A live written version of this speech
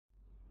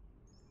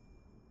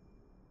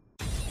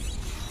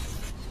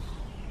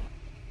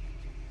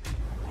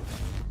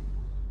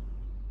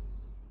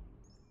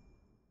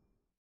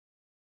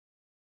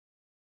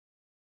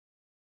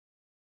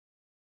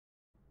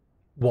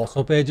What's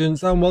up,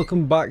 agents, and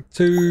welcome back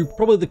to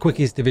probably the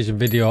quickest division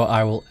video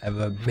I will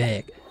ever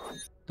make.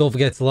 Don't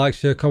forget to like,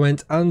 share,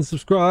 comment and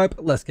subscribe.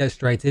 Let's get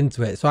straight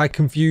into it. So I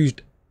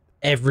confused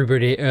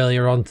everybody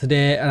earlier on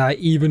today, and I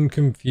even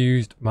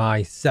confused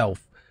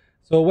myself.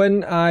 So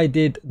when I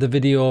did the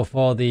video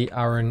for the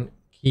Aaron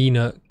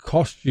Keener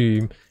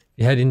costume,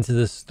 you head into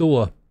the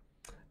store.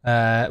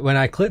 When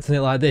I clicked on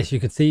it like this, you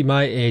could see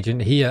my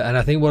agent here, and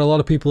I think what a lot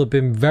of people have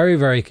been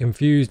very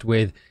confused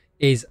with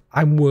is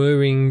I'm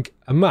wearing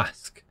a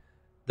mask.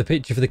 The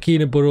picture for the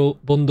Keener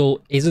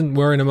bundle isn't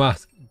wearing a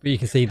mask, but you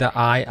can see that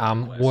I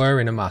am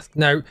wearing a mask.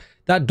 Now,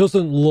 that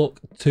doesn't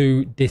look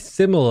too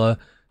dissimilar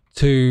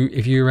to,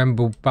 if you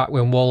remember back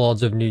when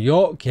Warlords of New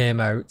York came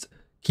out,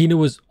 Keener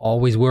was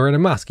always wearing a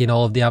mask in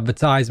all of the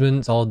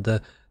advertisements, all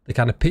the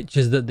kind of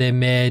pictures that they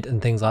made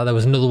and things like that. There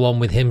was another one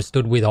with him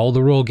stood with all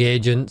the rogue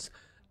agents,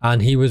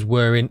 and he was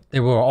wearing, they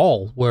were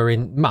all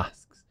wearing masks.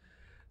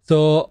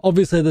 So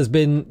obviously there's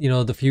been, you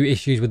know, the few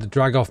issues with the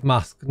Dragoff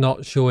mask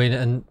not showing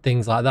and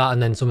things like that,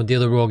 and then some of the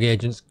other rogue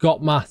agents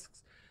got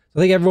masks. So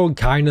I think everyone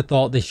kind of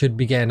thought they should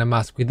be getting a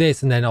mask with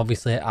this, and then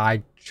obviously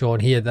I've shown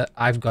here that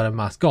I've got a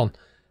mask on.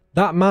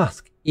 That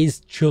mask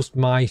is just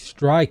my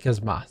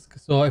striker's mask.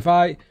 So if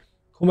I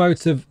come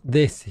out of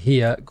this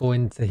here, go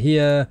into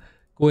here,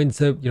 go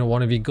into, you know,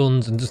 one of your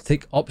guns and just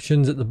tick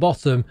options at the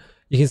bottom,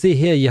 you can see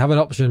here you have an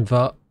option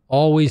for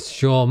always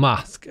show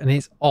mask, and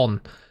it's on.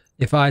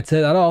 If I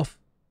take that off,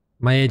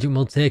 my agent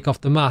will take off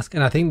the mask,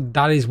 and I think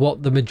that is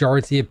what the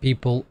majority of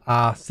people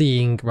are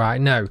seeing right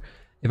now.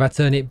 If I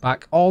turn it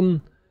back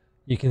on,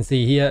 you can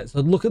see here, so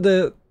look at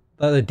the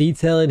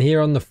detailing here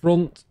on the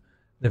front.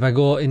 If I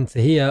go into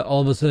here,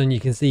 all of a sudden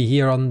you can see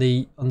here on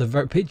the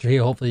picture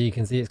here, hopefully you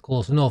can see it's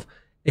close enough,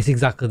 it's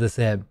exactly the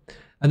same.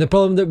 And the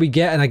problem that we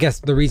get, and I guess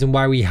the reason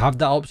why we have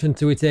that option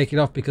to take it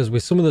off, because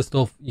with some of the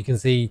stuff you can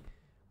see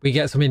we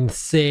get some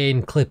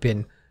insane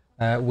clipping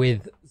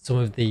with some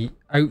of the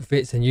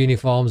outfits and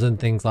uniforms and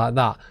things like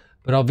that.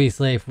 But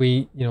obviously if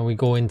we, you know, we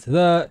go into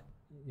there,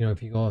 you know,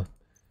 if you go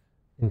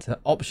into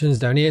options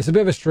down here, it's a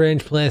bit of a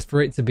strange place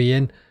for it to be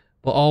in,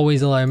 but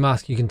always allow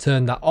mask, you can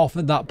turn that off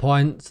at that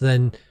point. So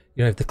then,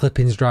 you know, if the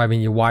clipping's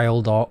driving you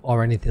wild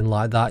or anything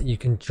like that, you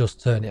can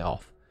just turn it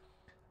off.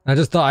 I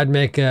just thought I'd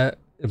make a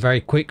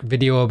very quick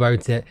video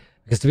about it,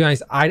 because to be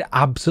honest, I'd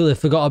absolutely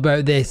forgot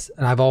about this,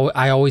 and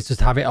I always just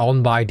have it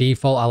on by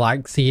default. I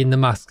like seeing the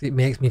mask. It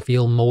makes me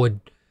feel more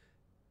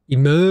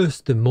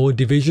immersed and more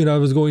division, I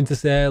was going to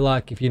say,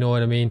 like, if you know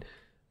what I mean.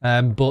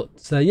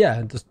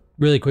 Yeah, just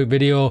really quick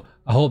video.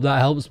 I hope that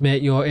helps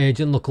make your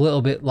agent look a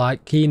little bit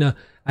like Keener.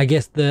 I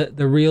guess the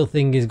real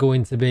thing is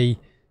going to be,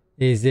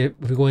 is if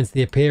we go into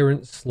the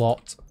appearance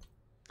slot,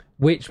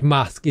 which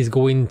mask is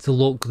going to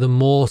look the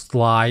most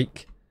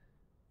like,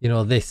 you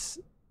know, this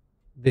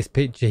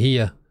picture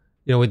here,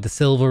 you know, with the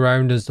silver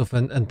round and stuff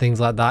and things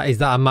like that. Is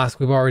that a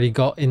mask we've already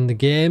got in the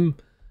game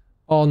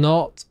or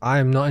not?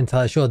 I'm not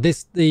entirely sure.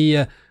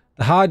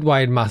 The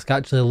hardwired mask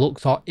actually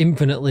looks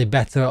infinitely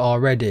better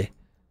already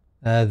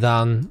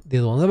than the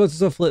other ones. Let's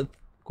just a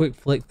quick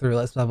flick through.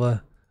 Let's have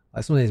a,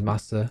 like, some of these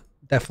masks are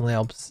definitely,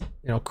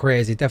 you know,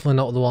 crazy. Definitely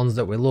not the ones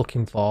that we're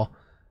looking for.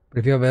 But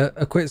if you have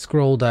a quick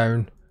scroll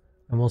down,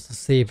 and we'll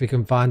see if we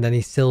can find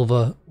any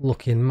silver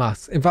looking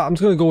masks. In fact, I'm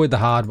just going to go with the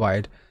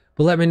hardwired.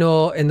 But let me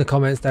know in the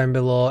comments down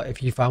below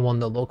if you find one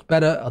that looks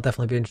better. I'll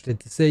definitely be interested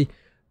to see.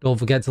 Don't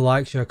forget to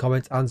like, share,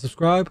 comment and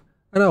subscribe.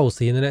 And I will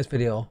see you in the next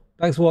video.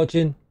 Thanks for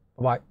watching.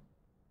 Bye bye.